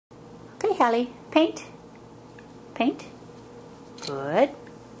Hallie. Paint. Paint. Good.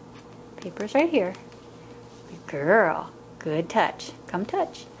 Paper's right here. Good girl. Good touch. Come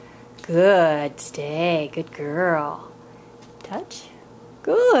touch. Good. Stay. Good girl. Touch.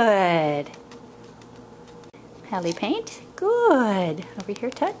 Good. Hallie, paint. Good. Over here,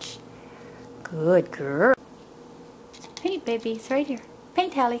 touch. Good girl. Paint, baby. It's right here.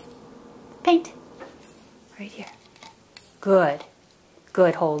 Paint, Hallie. Paint. Right here. Good.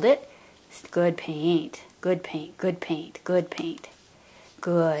 Good. Hold it. Good paint. Good paint. Good paint. Good paint.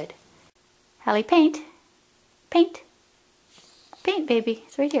 Good. Hallie, paint. Paint. Paint, baby.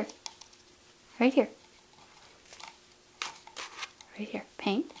 It's right here. Right here. Right here.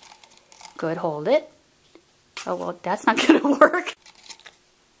 Paint. Good. Hold it. Oh, well, that's not going to work.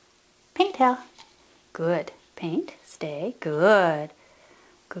 Paint, Hal. Good. Paint. Stay. Good.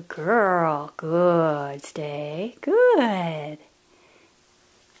 Good girl. Good. Stay. Good.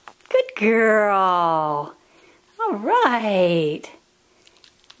 Good girl. All right.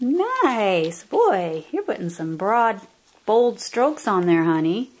 Nice. Boy, you're putting some broad, bold strokes on there,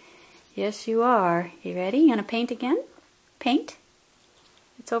 honey. Yes, you are. You ready? You want to paint again? Paint.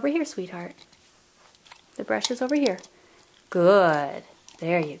 It's over here, sweetheart. The brush is over here. Good.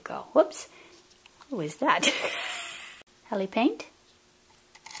 There you go. Whoops. What was that? Hallie, paint.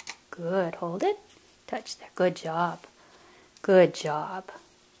 Good. Hold it. Touch there. Good job. Good job.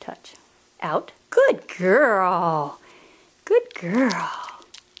 Touch. Out. Good girl. Good girl.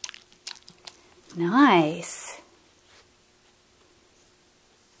 Nice.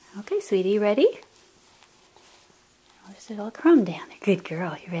 Okay, sweetie, ready? Oh, there's a little crumb down there. Good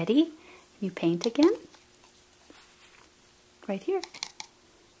girl. You ready? You paint again? Right here.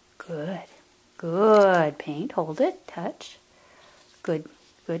 Good. Good. Paint. Hold it. Touch. Good.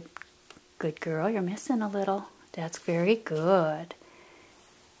 Good. Good girl. You're missing a little. That's very good.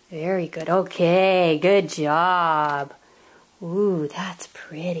 Very good. Okay. Good job. Ooh, that's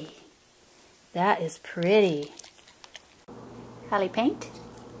pretty. That is pretty. Hallie, paint.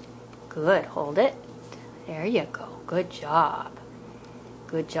 Good. Hold it. There you go. Good job.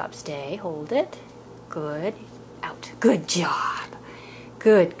 Good job. Stay. Hold it. Good. Out. Good job.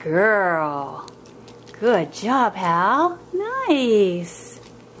 Good girl. Good job, Hal. Nice.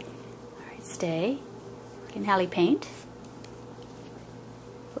 All right, stay. Can Hallie paint?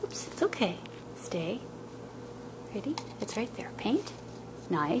 Oops, it's okay. Stay. Ready? It's right there. Paint.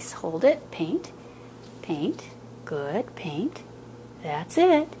 Nice. Hold it. Paint. Paint. Good. Paint. That's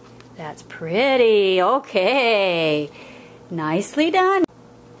it. That's pretty. Okay. Nicely done.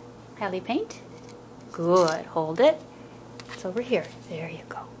 Hallie, paint. Good. Hold it. It's over here. There you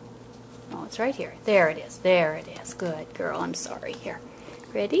go. Oh, it's right here. There it is. There it is. Good girl. I'm sorry. Here.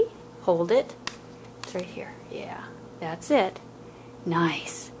 Ready? Hold it. It's right here. Yeah. That's it.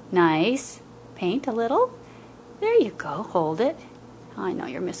 Nice. Nice. Paint a little. There you go. Hold it. I know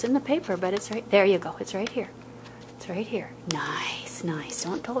you're missing the paper, but it's right. There you go. It's right here. It's right here. Nice. Nice.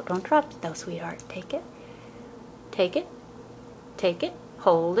 Don't drop it though, sweetheart. Take it. Take it. Take it.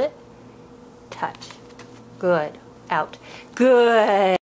 Hold it. Touch. Good. Out. Good.